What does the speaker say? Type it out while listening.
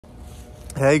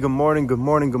Hey, good morning, good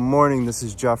morning, good morning. This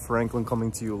is Jeff Franklin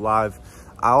coming to you live.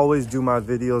 I always do my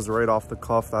videos right off the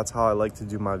cuff. That's how I like to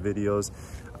do my videos.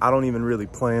 I don't even really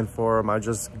plan for them. I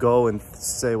just go and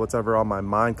say whatever on my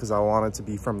mind because I want it to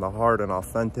be from the heart and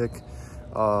authentic.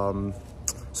 So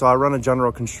I run a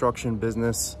general construction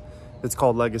business. It's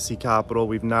called Legacy Capital.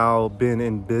 We've now been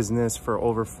in business for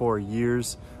over 4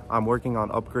 years. I'm working on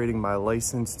upgrading my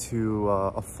license to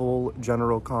a full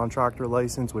general contractor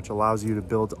license, which allows you to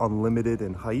build unlimited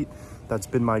in height. That's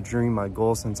been my dream, my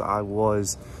goal since I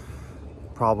was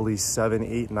probably 7,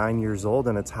 8, 9 years old,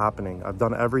 and it's happening. I've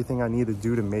done everything I need to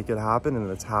do to make it happen,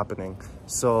 and it's happening.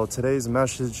 So today's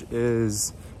message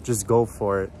is just go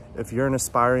for it. If you're an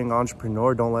aspiring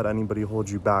entrepreneur, don't let anybody hold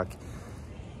you back.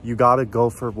 You gotta go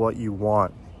for what you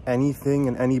want. Anything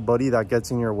and anybody that gets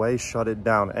in your way, shut it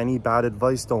down. Any bad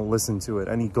advice, don't listen to it.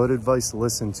 Any good advice,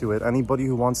 listen to it. Anybody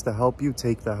who wants to help you,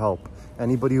 take the help.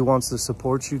 Anybody who wants to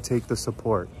support you, take the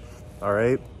support. All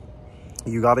right?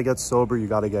 You got to get sober. You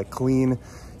got to get clean.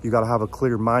 You got to have a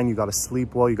clear mind. You got to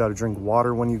sleep well. You got to drink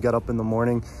water when you get up in the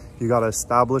morning. You got to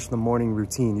establish the morning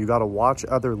routine. You got to watch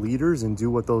other leaders and do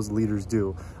what those leaders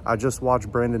do. I just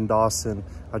watched Brandon Dawson.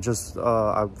 I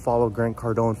followed Grant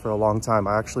Cardone for a long time.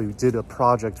 I actually did a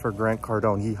project for Grant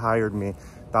Cardone. He hired me.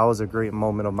 That was a great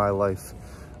moment of my life.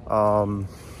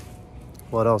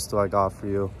 What else do I got for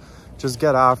you? Just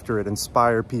get after it,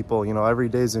 inspire people. You know, every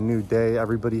day's a new day.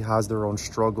 Everybody has their own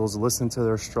struggles. Listen to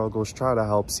their struggles, try to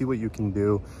help, see what you can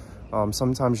do.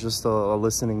 Sometimes just a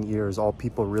listening ear is all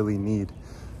people really need.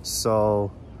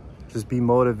 So just be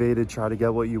motivated, try to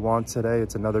get what you want today.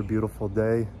 It's another beautiful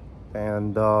day.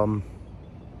 And,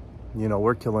 you know,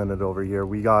 we're killing it over here.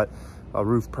 We got a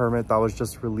roof permit that was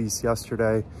just released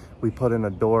yesterday. We put in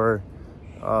a door.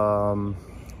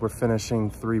 We're finishing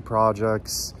 3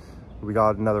 projects. We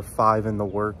got another 5 in the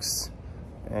works,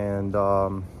 and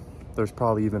there's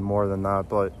probably even more than that.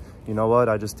 But you know what?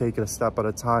 I just take it a step at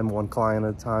a time, one client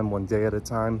at a time, one day at a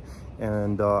time,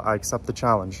 and I accept the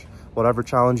challenge. Whatever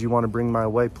challenge you want to bring my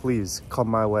way, please come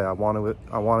my way. I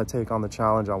want to take on the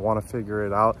challenge. I want to figure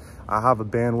it out. I have a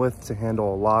bandwidth to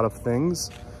handle a lot of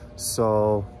things.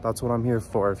 So that's what I'm here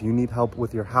for. If you need help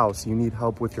with your house, you need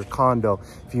help with your condo,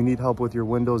 if you need help with your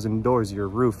windows and doors, your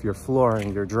roof, your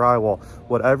flooring, your drywall,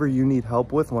 whatever you need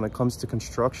help with when it comes to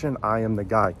construction, I am the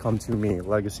guy. Come to me,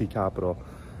 Legacy Capital.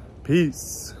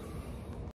 Peace.